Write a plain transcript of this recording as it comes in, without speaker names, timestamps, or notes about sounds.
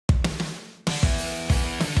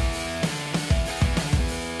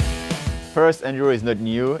first Enduro is not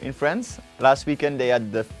new in France. Last weekend they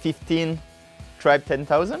had the 15 Tribe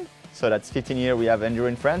 10,000, so that's 15 years we have Enduro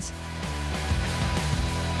in France.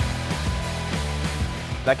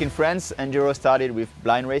 Back in France, Enduro started with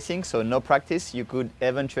blind racing, so no practice. You could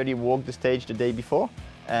eventually walk the stage the day before.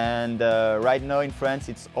 And right now in France,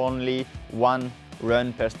 it's only one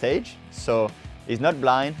run per stage. So it's not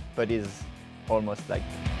blind, but it's almost like...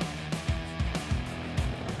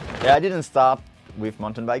 Yeah, I didn't start with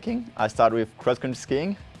mountain biking. I started with cross-country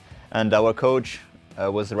skiing. And our coach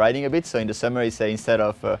was riding a bit. So in the summer, he said instead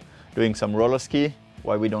of doing some roller ski,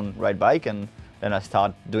 why we don't ride bike? And then I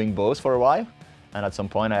started doing both for a while. And at some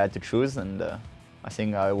point I had to choose, and I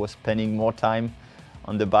think I was spending more time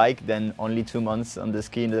on the bike than only 2 months on the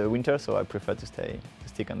ski in the winter, so I prefer to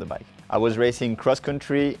stick on the bike. I was racing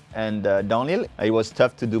cross-country and downhill. It was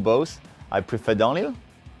tough to do both. I prefer downhill,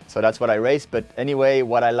 so that's what I raced. But anyway,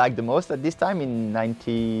 what I liked the most at this time in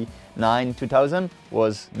 99, 2000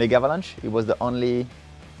 was Mega Avalanche. It was the only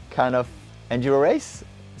kind of enduro race.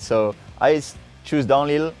 So I choose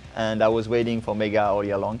downhill, and I was waiting for Mega all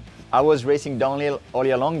year long. I was racing downhill all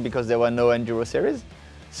year long because there were no Enduro series.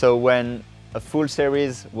 So when a full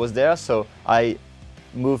series was there, so I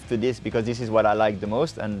moved to this because this is what I like the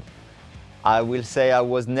most. And I will say I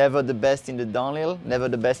was never the best in the downhill, never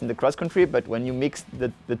the best in the cross country, but when you mix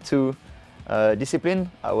the two disciplines,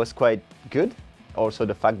 I was quite good. Also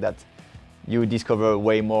the fact that you discover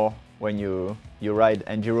way more when you ride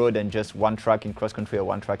Enduro than just one track in cross country or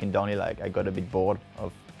one track in downhill. I got a bit bored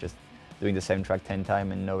of just doing the same track 10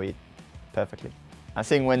 times and know it perfectly. I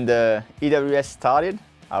think when the EWS started,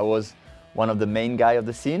 I was one of the main guys of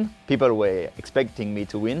the scene. People were expecting me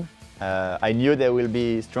to win. I knew there will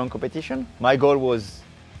be strong competition. My goal was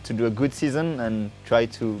to do a good season and try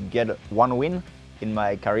to get one win in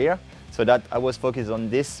my career. So that I was focused on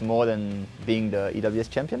this more than being the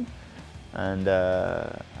EWS champion. And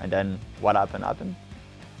then what happened.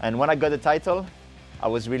 And when I got the title, I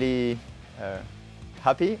was really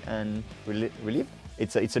happy and relieved.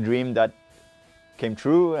 It's a dream that came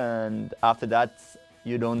true, and after that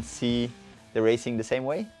you don't see the racing the same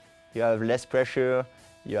way. You have less pressure,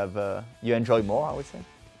 you enjoy more, I would say.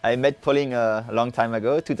 I met Pauline a long time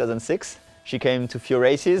ago, 2006. She came to few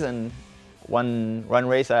races, and one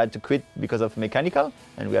race I had to quit because of mechanical,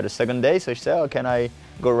 and we had a second day, so she said, oh, can I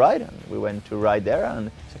go ride? And we went to ride there,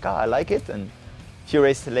 and she said, oh, I like it. And a few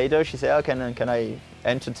races later she said, oh, can I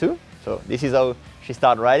enter too? So this is how she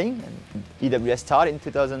started riding, and EWS started in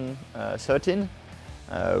 2013.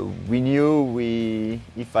 We knew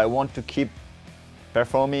if I want to keep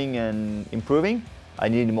performing and improving, I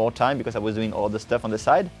needed more time because I was doing all the stuff on the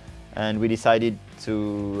side. And we decided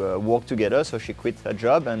to work together, so she quit her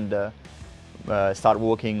job and start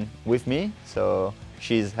working with me. So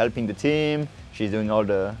she's helping the team, she's doing all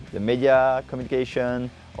the media communication,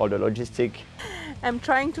 all the logistic. I'm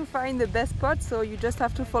trying to find the best spot, so you just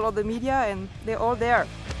have to follow the media and they're all there.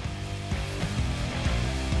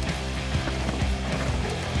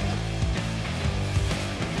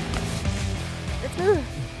 Let's move!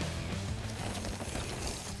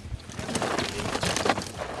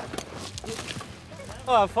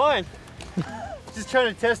 Oh, I'm fine. Just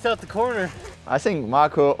trying to test out the corner. I think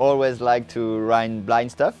Marco always liked to ride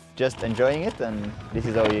blind stuff, just enjoying it, and this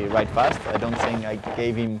is how he rides fast. I don't think I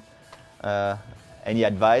gave him any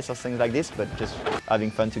advice or things like this, but just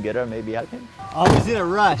having fun together maybe help him. Always in a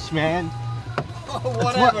rush, man. Oh,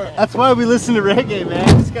 whatever. That's why we listen to reggae, man.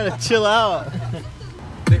 Just gotta chill out.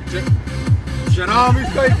 Jerome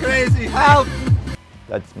is going crazy. Help!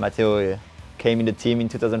 That Matteo came in the team in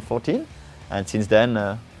 2014, and since then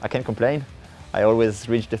I can't complain. I always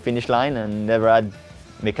reached the finish line and never had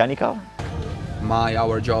mechanical.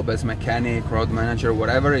 Our job as mechanic, road manager,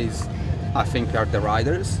 whatever is, I think, are the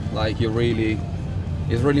riders. Like it's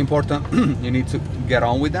really important. You need to get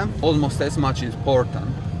on with them. Almost as much important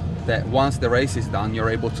that once the race is done, you're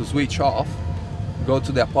able to switch off, go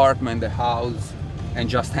to the apartment, the house, and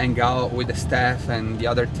just hang out with the staff and the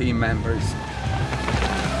other team members.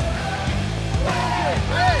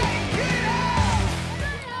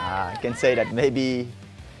 I can say that maybe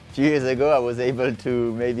a few years ago I was able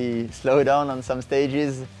to maybe slow down on some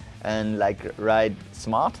stages and like ride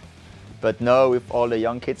smart. But now with all the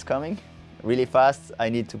young kids coming really fast, I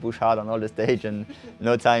need to push hard on all the stage and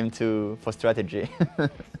no time for strategy. Do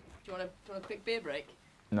you want a quick beer break?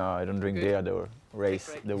 No, I don't drink beer, the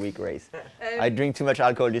week race. I drink too much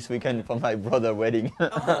alcohol this weekend for my brother's wedding.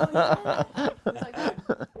 Oh, no. It's like